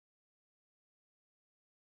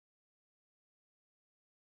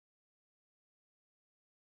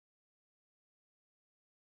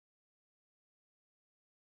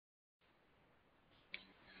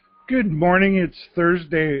Good morning. It's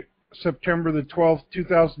Thursday, September the 12th,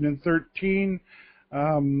 2013.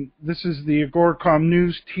 This is the AGORACOM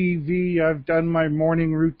News TV. I've done my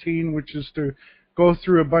morning routine, which is to go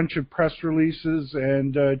through a bunch of press releases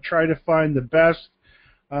and try to find the best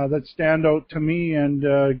that stand out to me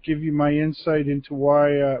and give you my insight into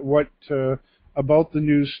why, what about the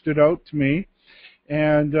news stood out to me.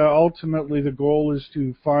 And ultimately, the goal is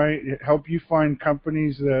to help you find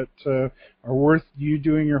companies that are worth you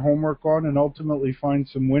doing your homework on, and ultimately find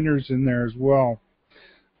some winners in there as well.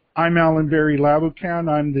 I'm Alan Barry Labucan.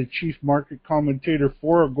 I'm the Chief Market Commentator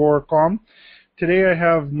for AGORACOM. Today I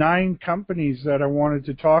have 9 companies that I wanted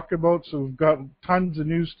to talk about, so we've got tons of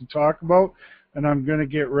news to talk about, and I'm going to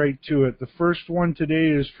get right to it. The first one today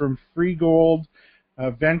is from Freegold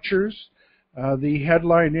Ventures. The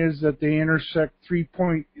headline is that they intersect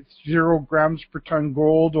 3.0 grams per ton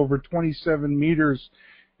gold over 27 meters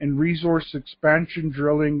in resource expansion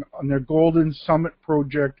drilling on their Golden Summit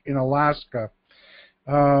project in Alaska.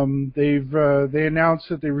 They announced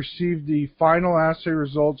that they received the final assay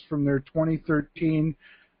results from their 2013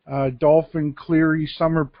 Dolphin Cleary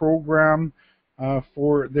summer program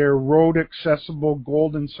for their road accessible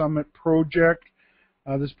Golden Summit project.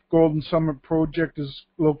 This Golden Summit project is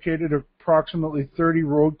located approximately 30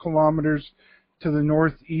 road kilometers to the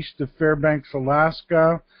northeast of Fairbanks,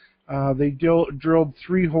 Alaska. They drilled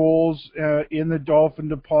 3 holes in the Dolphin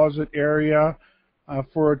deposit area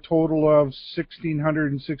for a total of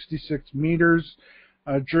 1,666 meters.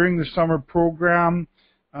 During the summer program,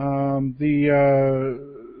 the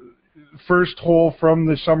first hole from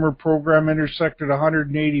the summer program intersected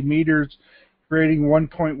 180 meters, grading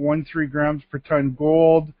 1.13 grams per ton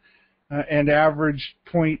gold and averaged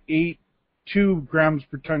 0.82 grams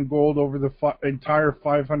per ton gold over the entire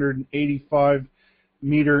 585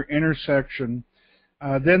 meter intersection.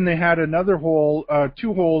 Then they had another hole,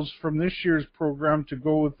 2 holes from this year's program to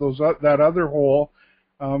go with that other hole.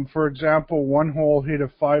 For example, one hole hit a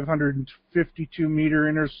 552 meter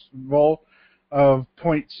interval of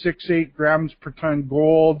 0.68 grams per ton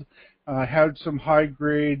gold. Had some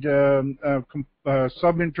high-grade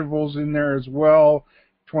sub-intervals in there as well,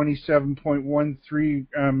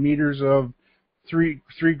 27.13 meters of 3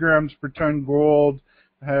 grams per ton gold.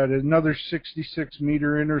 Had another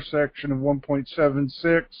 66-meter intersection of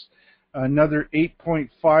 1.76, another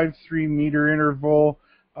 8.53 meter interval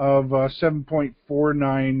of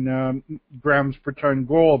 7.49 grams per ton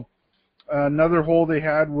gold. Another hole they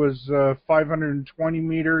had was 520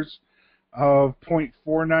 meters of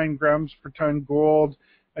 0.49 grams per ton gold.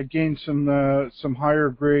 Again, some higher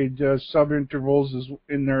grade sub-intervals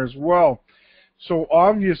in there as well. So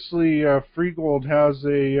obviously, Freegold has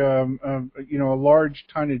a large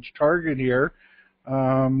tonnage target here,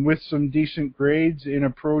 with some decent grades in a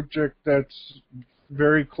project that's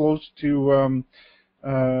very close to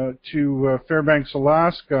Fairbanks,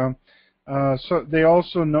 Alaska. So they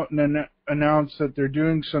also announced that they're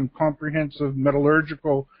doing some comprehensive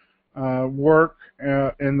metallurgical work,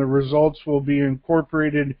 and the results will be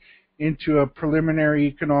incorporated into a preliminary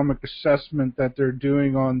economic assessment that they're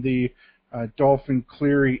doing on the Dolphin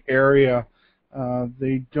Cleary area.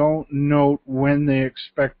 They don't note when they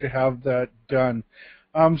expect to have that done.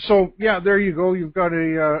 So yeah, there you go. You've got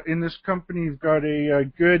in this company, you've got a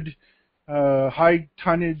good high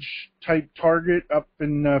tonnage type target up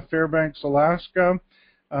in Fairbanks, Alaska,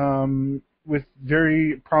 with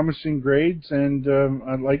very promising grades, and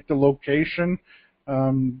I like the location.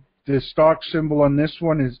 The stock symbol on this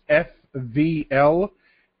one is FVL,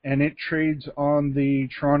 and it trades on the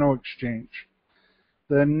Toronto Exchange.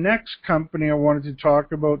 The next company I wanted to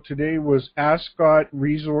talk about today was Ascot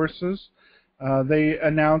Resources. They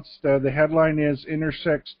announced, the headline is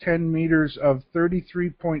intersects 10 meters of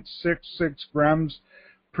 33.66 grams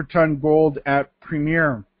per ton gold at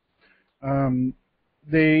Premier.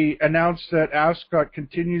 They announced that Ascot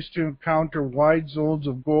continues to encounter wide zones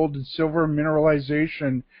of gold and silver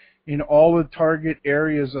mineralization in all the target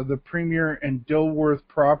areas of the Premier and Dilworth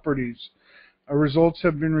properties. Results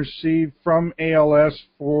have been received from ALS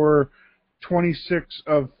for 26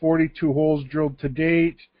 of 42 holes drilled to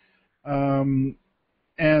date, and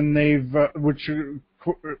they've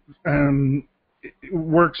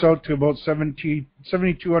works out to about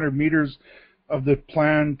 7,200 meters of the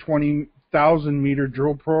planned 20,000 meter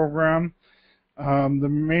drill program. The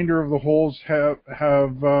remainder of the holes have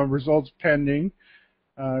results pending.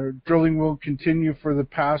 Drilling will continue for the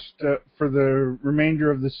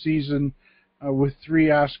remainder of the season with 3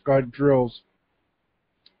 Ascot drills.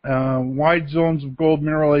 Wide zones of gold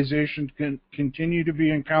mineralization continue to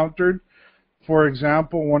be encountered. For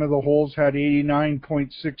example, one of the holes had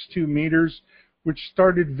 89.62 meters which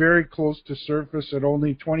started very close to surface at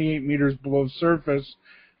only 28 meters below surface,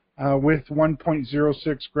 with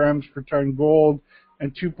 1.06 grams per ton gold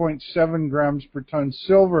and 2.7 grams per ton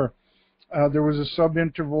silver. There was a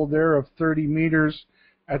sub-interval there of 30 meters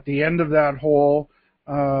at the end of that hole,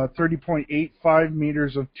 30.85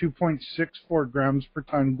 meters of 2.64 grams per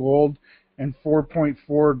ton gold and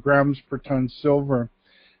 4.4 grams per ton silver.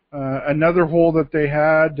 Another hole that they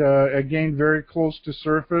had, again very close to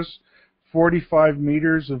surface, 45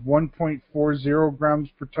 meters of 1.40 grams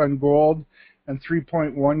per ton gold and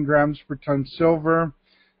 3.1 grams per ton silver.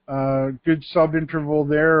 Good sub-interval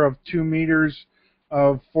there of 2 meters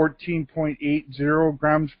of 14.80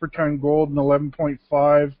 grams per ton gold and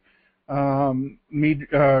 11.5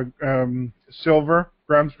 silver,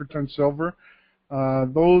 grams per ton silver.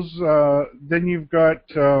 Then you've got,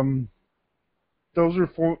 those are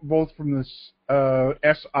both from this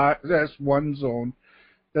S1 zone.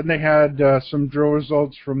 Then they had some drill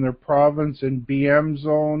results from their province and BM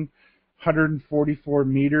zone, 144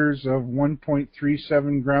 meters of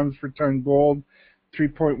 1.37 grams per ton gold,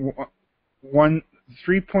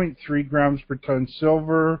 3.3 grams per ton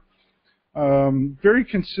silver. Very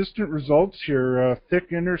consistent results here.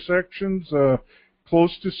 Thick intersections,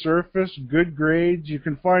 close to surface, good grades. You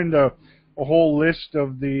can find a whole list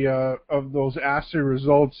of those assay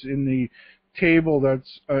results in the table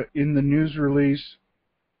that's in the news release.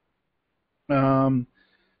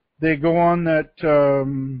 They go on that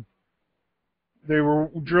they were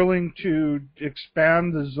drilling to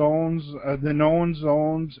expand the zones, the known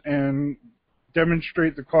zones, and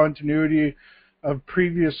demonstrate the continuity of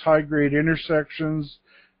previous high-grade intersections,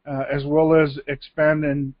 as well as expand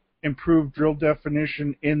and improve drill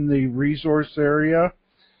definition in the resource area.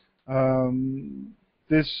 In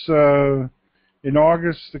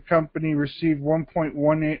August, the company received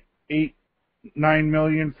 $1.189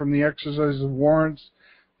 million from the exercise of warrants.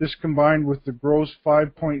 This, combined with the gross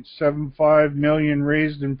 $5.75 million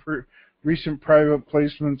raised in recent private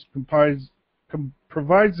placements,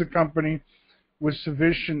 provides the company with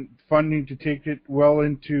sufficient funding to take it well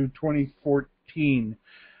into 2014.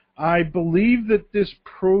 I believe that this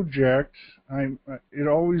project, it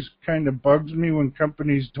always kind of bugs me when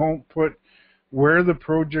companies don't put where the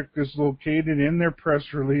project is located in their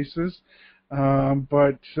press releases,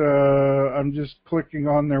 but I'm just clicking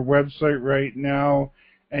on their website right now,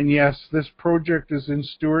 and yes, this project is in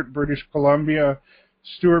Stewart, British Columbia.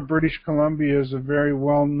 Stewart, British Columbia is a very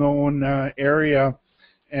well-known area,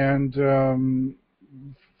 and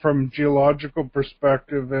from geological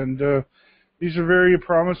perspective, and these are very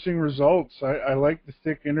promising results. I like the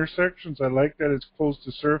thick intersections. I like that it's close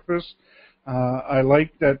to surface. I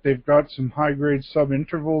like that they've got some high-grade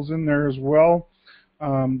sub-intervals in there as well.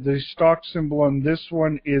 The stock symbol on this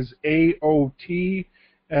one is AOT,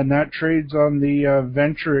 and that trades on the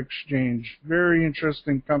Venture Exchange. Very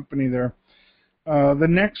interesting company there. The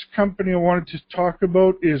next company I wanted to talk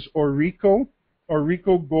about is AuRico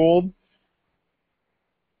Gold.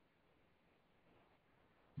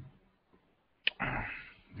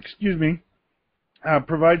 Excuse me.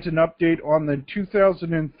 Provides an update on the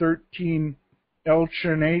 2013 El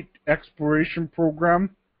Chenate exploration program.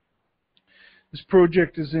 This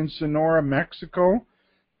project is in Sonora, Mexico.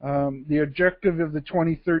 The objective of the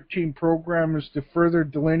 2013 program is to further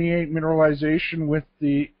delineate mineralization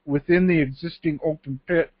within the existing open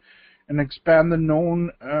pit and expand the known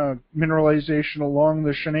mineralization along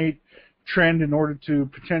the Chenate trend in order to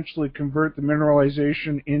potentially convert the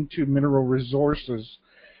mineralization into mineral resources.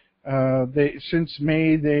 Since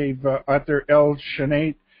May, they've at their El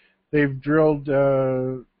Chenate, they've drilled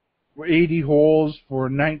 80 holes for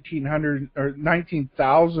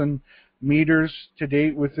 19,000 meters to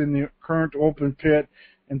date within the current open pit,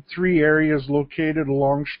 and 3 areas located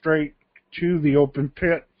along straight to the open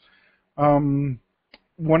pit.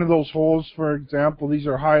 One of those holes, for example, these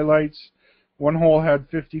are highlights. One hole had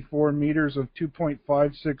 54 meters of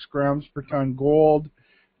 2.56 grams per ton gold.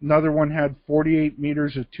 Another one had 48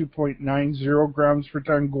 meters of 2.90 grams per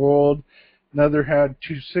ton gold. Another had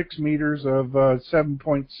 6 meters of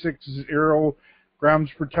 7.60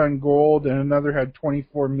 grams per ton gold, and another had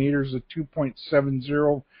 24 meters of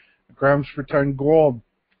 2.70 grams per ton gold.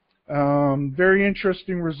 Very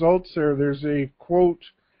interesting results there. There's a quote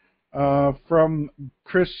from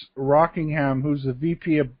Chris Rockingham, who's the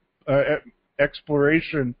VP of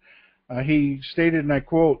Exploration. He stated, and I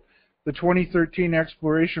quote, "The 2013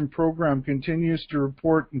 exploration program continues to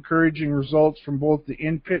report encouraging results from both the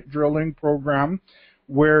in-pit drilling program,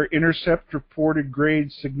 where intercept reported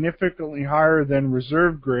grades significantly higher than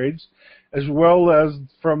reserve grades, as well as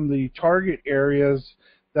from the target areas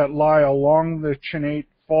that lie along the Chenate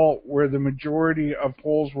fault where the majority of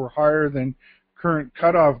holes were higher than current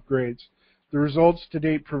cutoff grades. The results to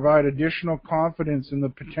date provide additional confidence in the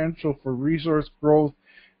potential for resource growth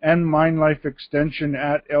and mine life extension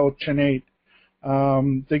at El Chenate.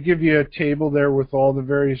 They give you a table there with all the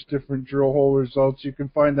various different drill hole results. You can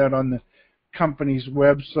find that on the company's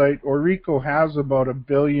website. AuRico has about $1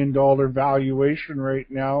 billion valuation right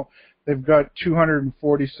now. They've got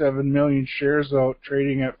 247 million shares out,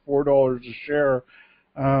 trading at $4 a share.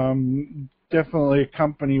 Definitely a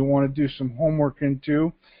company you want to do some homework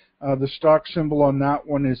into. The stock symbol on that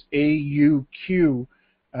one is AUQ,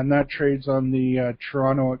 and that trades on the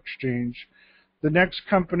Toronto Exchange. The next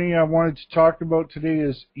company I wanted to talk about today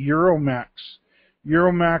is Euromax.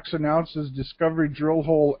 Euromax announces discovery drill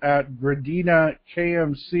hole at Gradina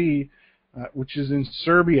KMC, which is in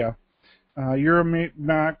Serbia.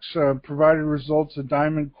 Euromax provided results of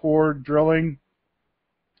diamond core drilling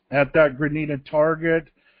at that Gradina target.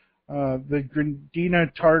 The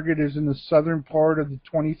Gradina target is in the southern part of the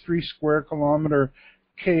 23 square kilometer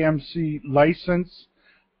KMC license.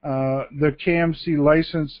 The KMC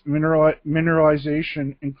license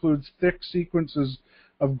mineralization includes thick sequences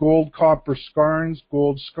of gold, copper skarns,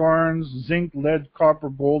 gold skarns, zinc, lead, copper,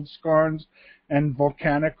 gold skarns, and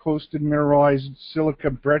volcanic hosted mineralized silica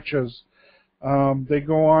breccias. They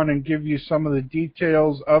go on and give you some of the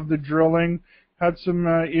details of the drilling. Had some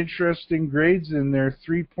interesting grades in there,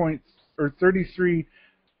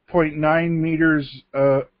 33.9 meters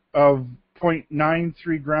of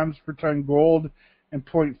 0.93 grams per ton gold and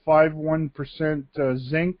 0.51%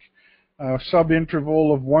 zinc.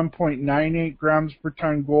 Sub-interval of 1.98 grams per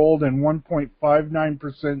ton gold and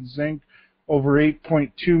 1.59% zinc over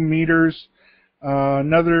 8.2 meters.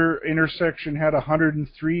 Another intersection had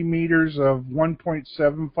 103 meters of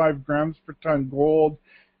 1.75 grams per ton gold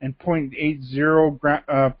and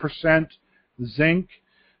 0.80% zinc.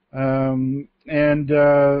 The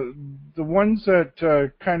ones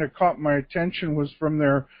that kind of caught my attention was from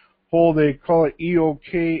their hole, they call it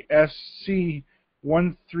EOKSC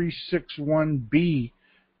 1361B,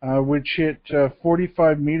 which hit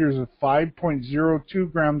 45 meters of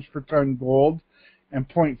 5.02 grams per ton gold and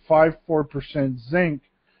 0.54% zinc.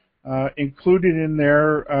 Included in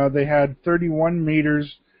there, they had 31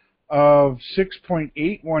 meters of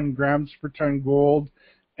 6.81 grams per ton gold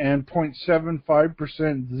and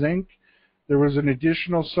 0.75% zinc. There was an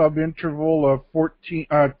additional sub-interval of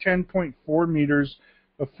 10.4 meters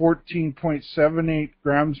of 14.78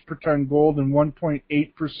 grams per ton gold and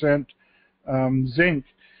 1.8% zinc.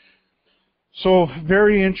 So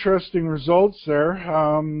very interesting results there.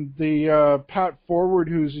 The Pat Forward,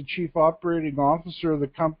 who's the chief operating officer of the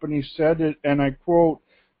company, said it, and I quote,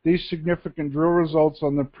 "These significant drill results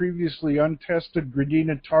on the previously untested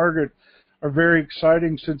Gradina target are very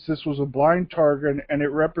exciting since this was a blind target and it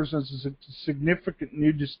represents a significant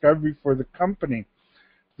new discovery for the company.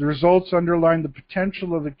 The results underline the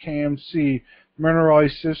potential of the KMC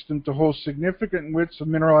mineralized system to host significant widths of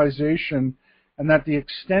mineralization, and that the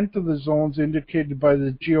extent of the zones indicated by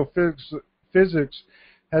the geophysics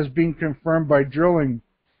has been confirmed by drilling.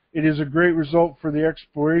 It is a great result for the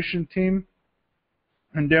exploration team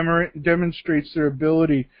and demonstrates their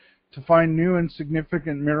ability to find new and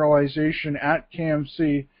significant mineralization at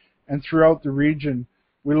KMC and throughout the region.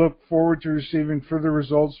 We look forward to receiving further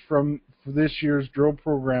results for this year's drill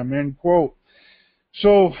program," end quote.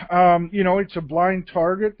 So, you know, it's a blind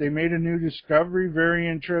target. They made a new discovery, very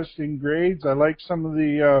interesting grades. I like some of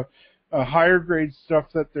the higher grade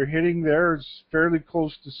stuff that they're hitting there. It's fairly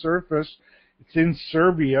close to surface. It's in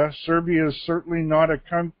Serbia. Serbia is certainly not a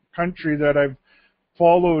country that I've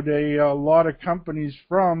followed a lot of companies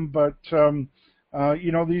from, but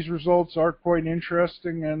you know, these results are quite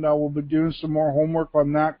interesting, and I will be doing some more homework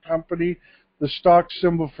on that company. The stock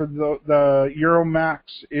symbol for the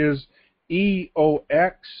Euromax is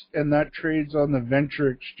EOX, and that trades on the Venture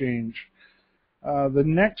Exchange. The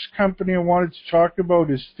next company I wanted to talk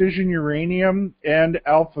about is Fission Uranium and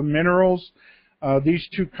AQM Minerals. These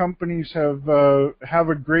two companies have a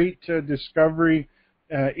great discovery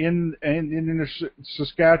in a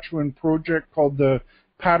Saskatchewan project called the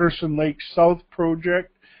Patterson Lake South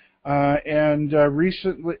project, and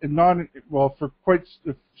recently, for quite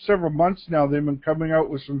several months now, they've been coming out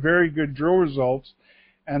with some very good drill results,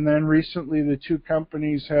 and then recently the two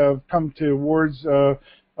companies have come towards a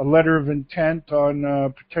letter of intent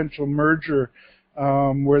on potential merger,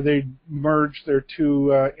 where they merge their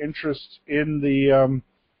two interests in the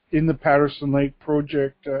Patterson Lake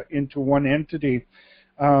project into one entity.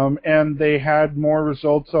 And they had more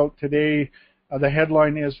results out today. The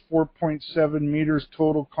headline is 4.7 meters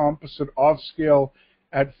total composite off-scale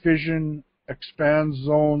at Fission expands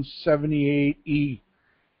Zone 78E.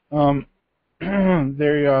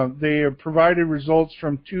 They provided results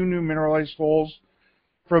from 2 new mineralized holes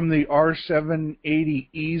from the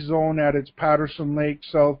R780E zone at its Patterson Lake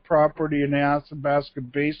South property in the Athabasca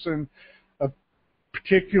Basin. A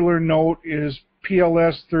particular note is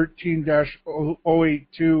PLS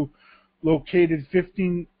 13-082, located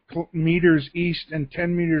 15 meters east and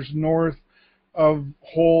 10 meters north of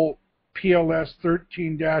hole PLS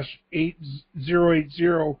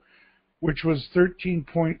 13-8080, which was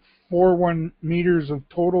 13.41 meters of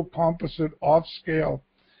total composite off-scale.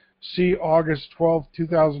 See August 12,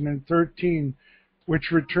 2013,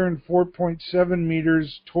 which returned 4.7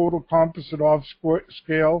 meters total composite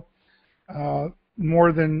off-scale,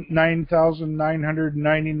 more than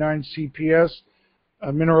 9,999 CPS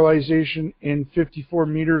mineralization in 54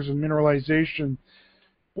 meters of mineralization.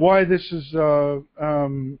 Why this is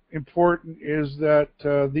important is that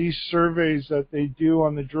these surveys that they do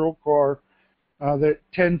on the drill core that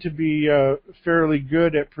tend to be fairly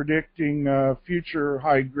good at predicting future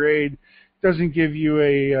high grade doesn't give you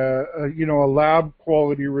a lab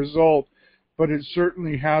quality result, but it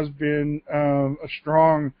certainly has been a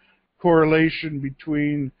strong correlation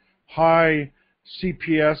between high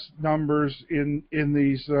CPS numbers in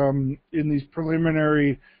these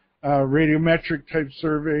preliminary radiometric type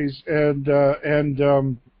surveys and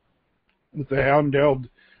with the handheld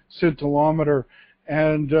scintillometer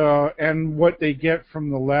and what they get from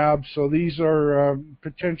the lab. So these are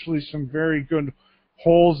potentially some very good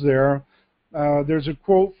holes there. There's a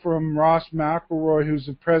quote from Ross McElroy, who's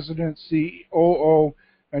the president, COO,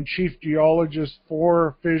 and chief geologist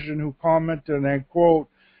for Fission, who commented, and I quote,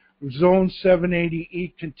 "Zone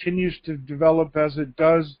 780E continues to develop as it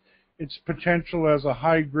does its potential as a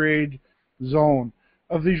high-grade zone.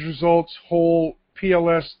 Of these results, hole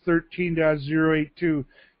PLS 13-082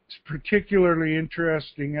 is particularly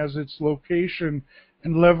interesting as its location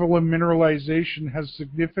and level of mineralization has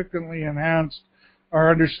significantly enhanced our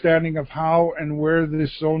understanding of how and where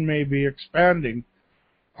this zone may be expanding."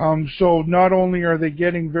 So not only are they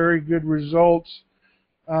getting very good results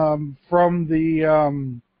from the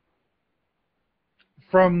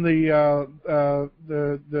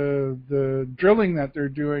drilling that they're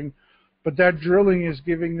doing, but that drilling is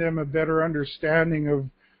giving them a better understanding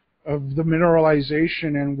of the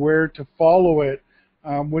mineralization and where to follow it,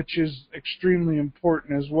 which is extremely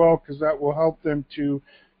important as well, because that will help them to,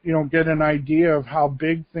 get an idea of how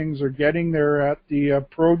big things are getting there at the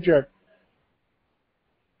project.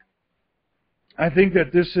 I think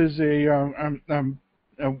that this is a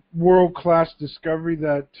world-class discovery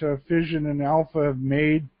that Fission and Alpha have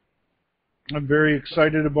made. I'm very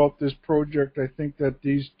excited about this project. I think that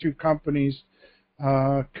these two companies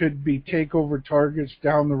could be takeover targets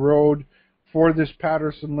down the road for this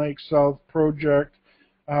Patterson Lake South project.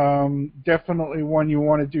 Definitely one you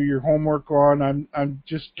want to do your homework on. I'm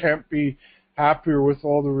just can't be happier with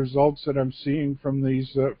all the results that I'm seeing from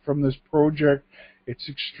these from this project. It's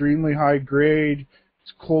extremely high grade.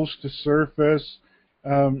 It's close to surface.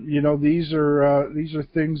 These are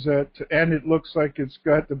things that, and it looks like it's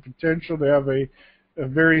got the potential to have a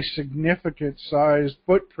very significant sized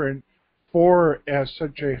footprint for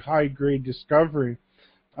such a high grade discovery.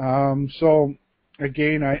 So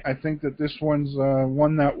again, I think that this one's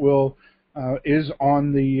one that is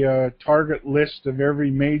on the target list of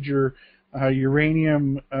every major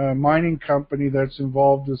uranium mining company that's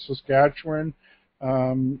involved in Saskatchewan.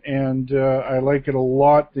 I like it a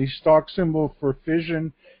lot. The stock symbol for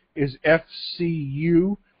Fission is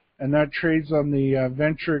FCU, and that trades on the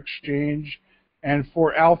Venture Exchange. And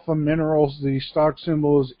for Alpha Minerals, the stock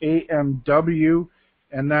symbol is AMW,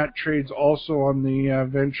 and that trades also on the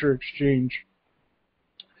Venture Exchange.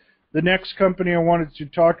 The next company I wanted to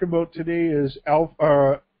talk about today is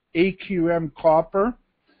AQM Copper.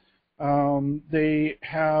 They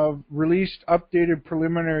have released updated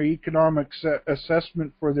preliminary economic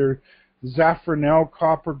assessment for their Zafranal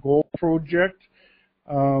copper gold project.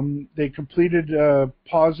 They completed a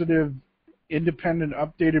positive independent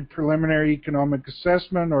updated preliminary economic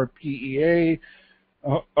assessment, or PEA,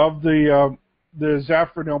 of the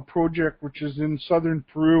Zafranal project, which is in southern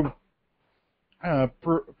Peru,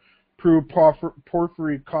 Peru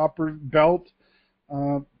Porphyry Copper Belt.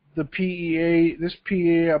 This PEA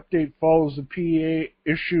update follows the PEA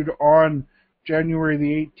issued on January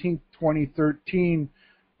the 18th, 2013,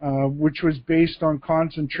 which was based on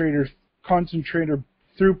concentrator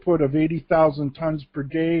throughput of 80,000 tons per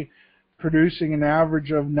day, producing an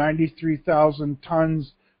average of 93,000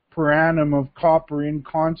 tons per annum of copper in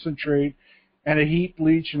concentrate, and a heap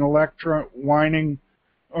leach and electrowinning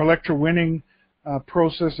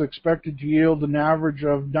process expected to yield an average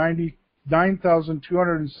of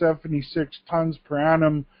 99,276 tons per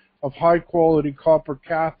annum of high-quality copper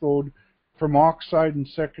cathode from oxide and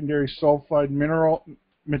secondary sulfide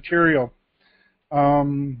material.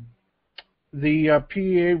 The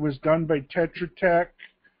PEA was done by Tetra Tech.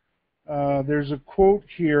 There's a quote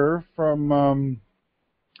here from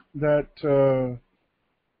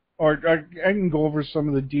or I can go over some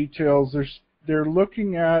of the details. They're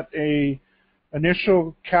looking at a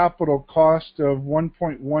initial capital cost of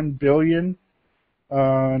 $1.1 billion,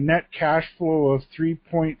 net cash flow of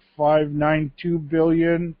 $3.592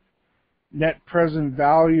 billion, net present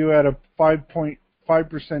value at a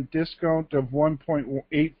 5.5% discount of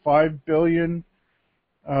 $1.85 billion.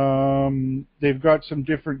 They've got some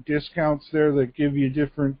different discounts there that give you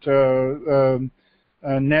different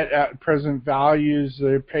net at present values.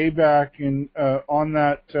 Their payback on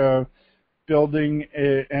that building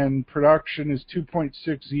and production is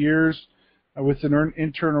 2.6 years with an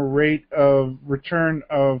internal rate of return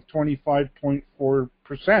of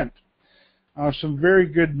 25.4%. Some very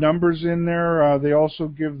good numbers in there. They also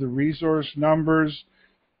give the resource numbers.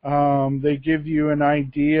 They give you an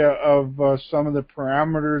idea of some of the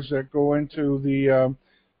parameters that go into the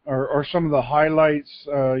or some of the highlights.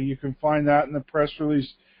 You can find that in the press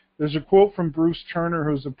release. There's a quote from Bruce Turner,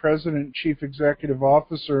 who's the President and Chief Executive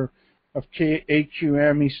Officer of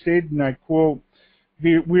AQM. He stated, and I quote,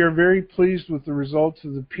 "We are very pleased with the results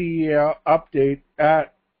of the PEA update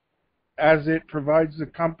as it provides the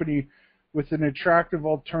company with an attractive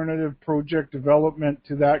alternative project development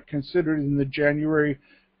to that considered in the January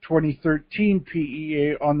 2013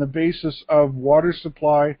 PEA on the basis of water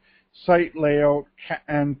supply, site layout,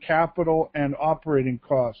 and capital and operating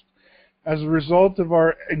cost. As a result of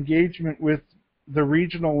our engagement with the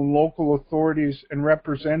regional and local authorities and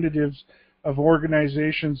representatives of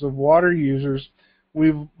organizations of water users,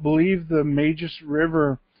 we believe the Magus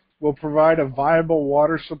River will provide a viable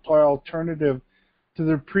water supply alternative to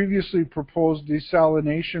the previously proposed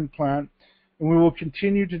desalination plant, and we will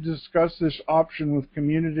continue to discuss this option with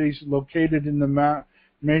communities located in the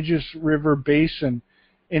Magus River Basin.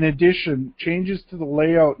 In addition, changes to the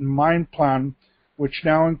layout and mine plan, which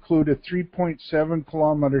now include a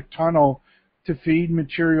 3.7-kilometer tunnel to feed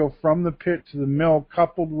material from the pit to the mill,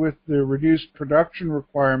 coupled with the reduced production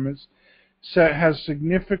requirements, has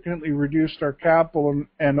significantly reduced our capital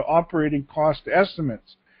and operating cost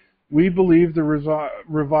estimates. We believe the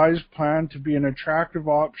revised plan to be an attractive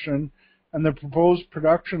option, and the proposed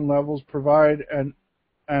production levels provide an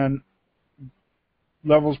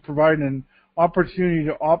opportunity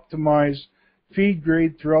to optimize feed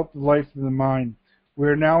grade throughout the life of the mine. We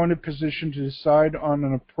are now in a position to decide on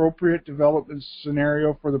an appropriate development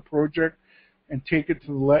scenario for the project and take it to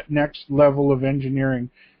the next level of engineering."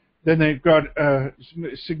 Then they've got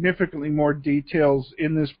significantly more details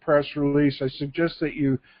in this press release. I suggest that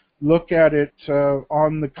you look at it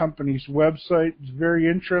on the company's website. It's a very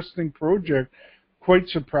interesting project. Quite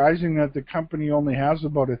surprising that the company only has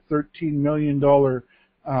about a $13 million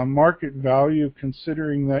market value,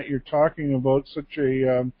 considering that you're talking about such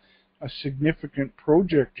a significant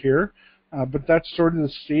project here. But that's sort of the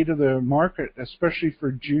state of the market, especially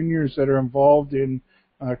for juniors that are involved in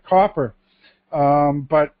copper.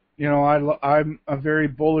 But you know, I'm very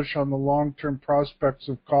bullish on the long-term prospects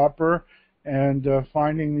of copper, and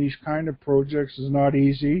finding these kind of projects is not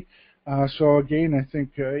easy. So again, I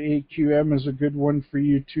think AQM is a good one for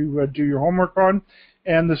you to do your homework on.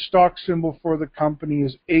 And the stock symbol for the company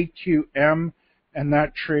is AQM, and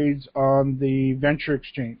that trades on the Venture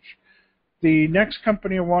Exchange. The next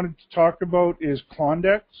company I wanted to talk about is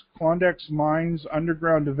Klondex. Klondex Mines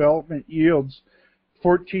underground development yields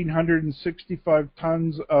 1,465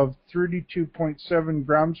 tons of 32.7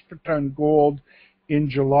 grams per ton gold in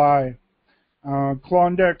July.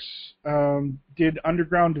 Klondex did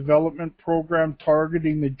underground development program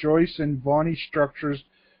targeting the Joyce and Vonnie structures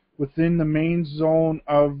within the main zone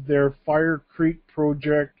of their Fire Creek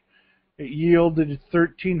project. It yielded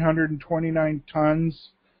 1,329 tons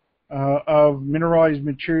of mineralized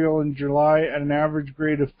material in July at an average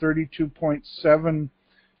grade of 32.7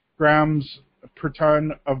 grams per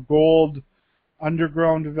ton of gold.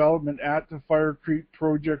 Underground development at the Fire Creek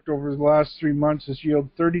project over the last 3 months has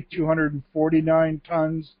yielded 3,249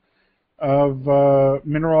 tons of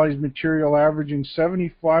mineralized material, averaging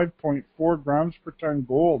 75.4 grams per ton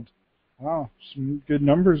gold. Wow, some good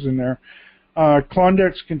numbers in there.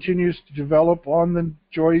 Klondex continues to develop on the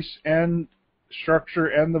Joyce and structure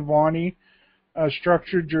and the Vonnie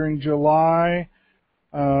structure during July.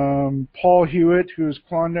 Paul Hewitt, who is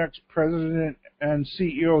Klondex president and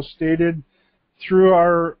CEO, stated, Through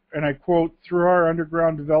our, and I quote, through our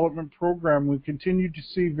underground development program, we continue to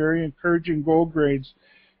see very encouraging gold grades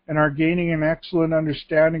and are gaining an excellent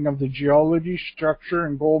understanding of the geology, structure,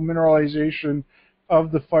 and gold mineralization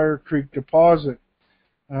of the Fire Creek deposit.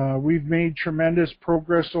 We've made tremendous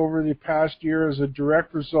progress over the past year as a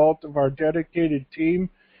direct result of our dedicated team,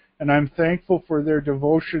 and I'm thankful for their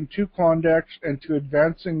devotion to Klondex and to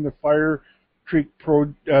advancing the Fire Creek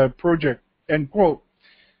project, end quote.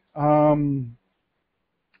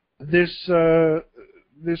 This is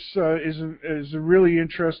a really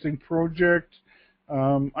interesting project.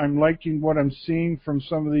 I'm liking what I'm seeing from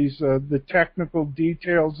some of these the technical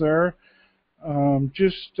details there.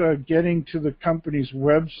 Just getting to the company's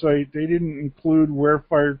website, they didn't include where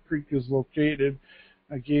Fire Creek is located.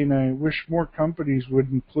 Again, I wish more companies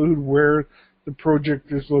would include where the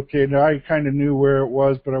project is located. I kind of knew where it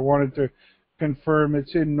was, but I wanted to confirm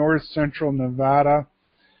it's in north central Nevada.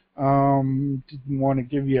 Didn't want to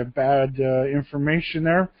give you a bad information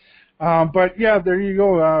there. But yeah, there you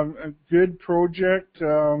go. A good project,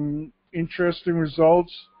 interesting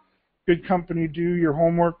results, good company to do your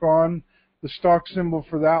homework on. The stock symbol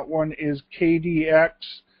for that one is KDX,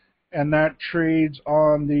 and that trades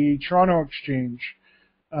on the Toronto Exchange.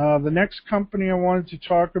 The next company I wanted to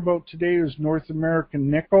talk about today is North American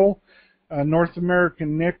Nickel. North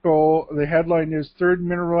American Nickel, the headline is Third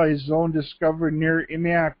Mineralized Zone Discovered near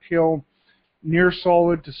Imiak Hill, near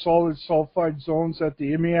solid to solid sulfide zones at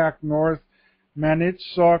the Imiak North,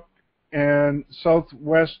 Manitsok, and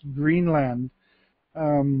Southwest Greenland.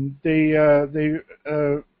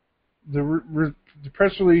 The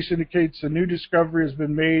press release indicates a new discovery has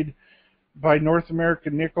been made by North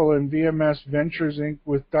American Nickel and VMS Ventures Inc.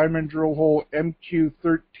 with diamond drill hole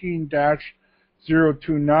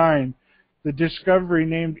MQ13-029. The discovery,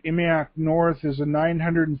 named Imiak North, is a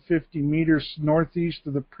 950 meters northeast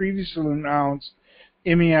of the previously announced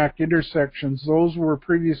Imiak intersections. Those were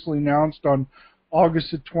previously announced on August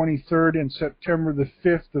the 23rd and September the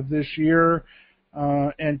 5th of this year,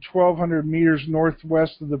 and 1,200 meters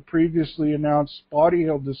northwest of the previously announced Spotty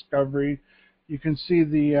Hill discovery. You can see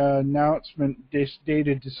the announcement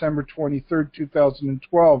dated December 23rd,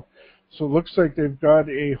 2012. So it looks like they've got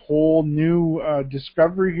a whole new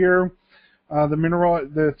discovery here.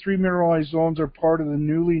 The three mineralized zones are part of the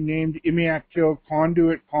newly named Imiak Hill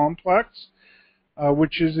Conduit Complex,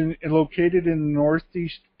 which is located in the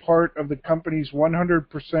northeast part of the company's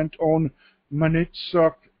 100% owned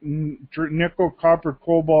Manitsok nickel, copper,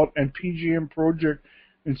 cobalt, and PGM project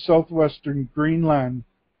in southwestern Greenland.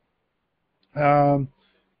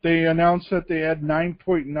 They announced that they had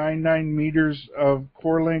 9.99 meters of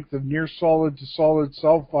core length of near solid to solid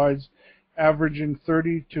sulfides, averaging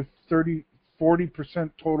 30 to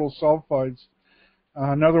 40% total sulfides.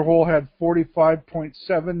 Another hole had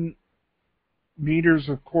 45.7 meters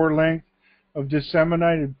of core length of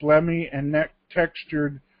disseminated blemy and neck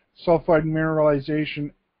textured sulfide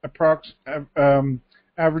mineralization,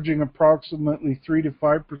 averaging approximately 3 to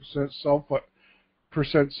 5%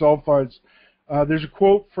 sulfides. There's a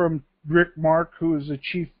quote from Rick Mark, who is the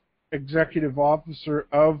Chief Executive Officer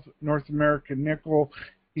of North American Nickel.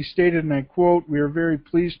 He stated, and I quote, "We are very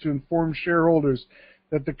pleased to inform shareholders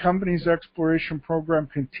that the company's exploration program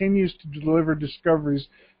continues to deliver discoveries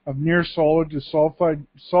of near solid to solid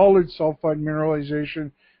sulfide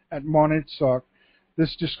mineralization at Manitsok.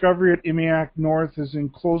 This discovery at Imiak North is in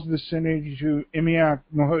close vicinity to Imiak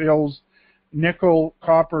Hills nickel,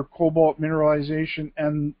 copper, cobalt mineralization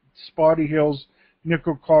and Spotty Hills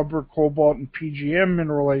nickel, copper, cobalt, and PGM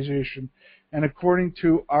mineralization. And according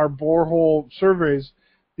to our borehole surveys,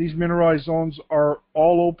 these mineralized zones are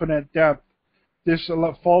all open at depth. This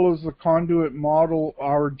follows the conduit model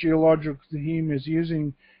our geological team is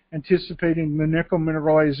using, anticipating the nickel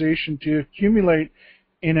mineralization to accumulate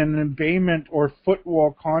in an embayment or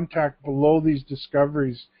footwall contact below these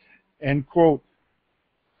discoveries," end quote.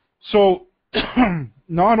 So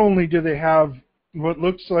not only do they have what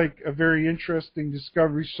looks like a very interesting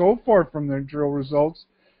discovery so far from their drill results,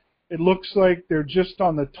 it looks like they're just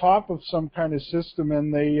on the top of some kind of system,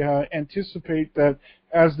 and they anticipate that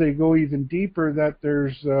as they go even deeper, that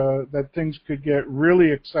that things could get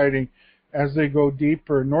really exciting as they go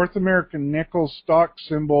deeper. North American Nickel stock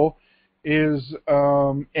symbol is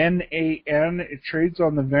NAN. It trades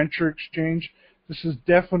on the Venture Exchange. This is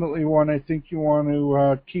definitely one I think you want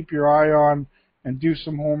to keep your eye on and do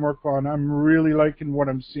some homework on. I'm really liking what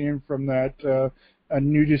I'm seeing from that a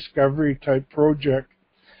new discovery type project.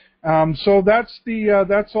 So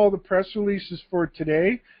that's all the press releases for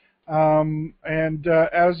today. And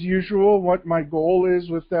as usual, what my goal is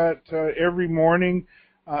with that, every morning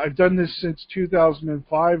I've done this since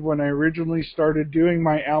 2005 when I originally started doing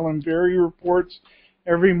my Allen Berry reports.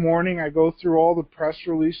 Every morning I go through all the press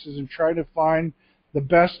releases and try to find the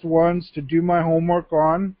best ones to do my homework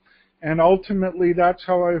on. And ultimately that's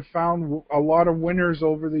how I've found a lot of winners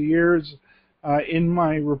over the years in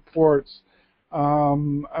my reports.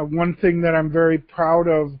 One thing that I'm very proud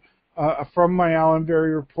of from my Allen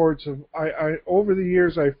Berry reports, over the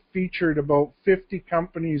years I've featured about 50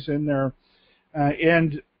 companies in there,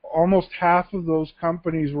 and almost half of those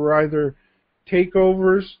companies were either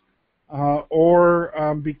takeovers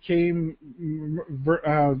or became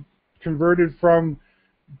converted from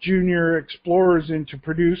junior explorers into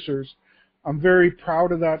producers. I'm very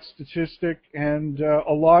proud of that statistic, and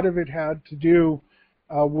a lot of it had to do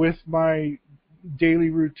with my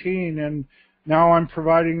daily routine, and now I'm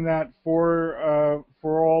providing that for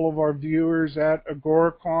all of our viewers at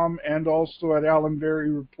AGORACOM and also at Allen Berry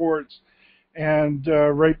Reports. And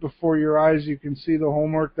right before your eyes you can see the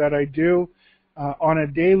homework that I do. On a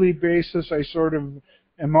daily basis I sort of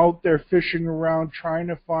am out there fishing around trying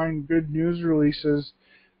to find good news releases.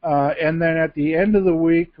 And then at the end of the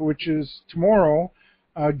week, which is tomorrow,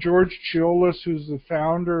 George Chiolis, who's the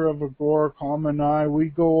founder of AGORACOM, and we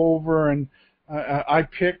go over and I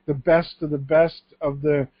pick the best of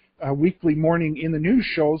the weekly morning in the news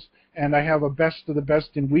shows, and I have a best of the best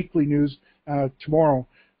in weekly news tomorrow.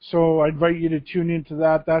 So I invite you to tune into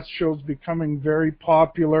that. That show's becoming very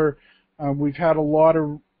popular. We've had a lot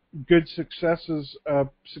of good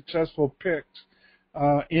successful picks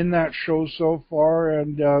in that show so far,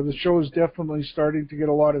 and the show is definitely starting to get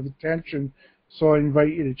a lot of attention, so I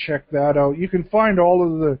invite you to check that out. You can find all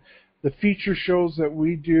of the feature shows that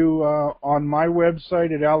we do on my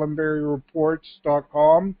website at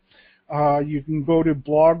allenberryreports.com. You can go to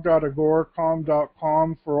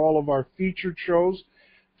blog.agoracom.com for all of our featured shows.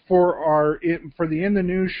 For the In the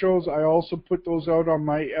News shows, I also put those out on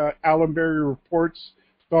my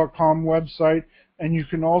allenberryreports.com website, and you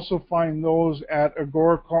can also find those at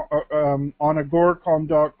on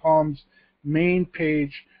agoracom.com's main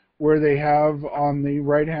page, where they have on the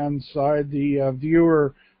right-hand side the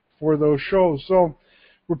viewer for those shows. So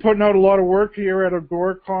we're putting out a lot of work here at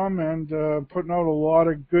AGORACOM and putting out a lot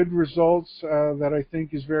of good results that I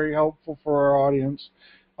think is very helpful for our audience.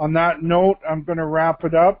 On that note, I'm going to wrap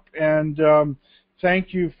it up, and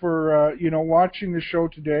thank you for watching the show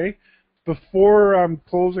today. Before I'm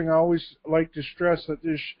closing, I always like to stress that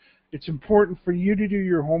it's important for you to do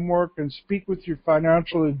your homework and speak with your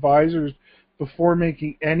financial advisors before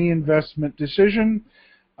making any investment decision.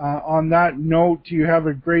 On that note, you have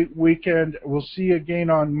a great weekend. We'll see you again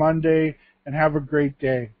on Monday, and have a great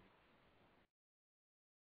day.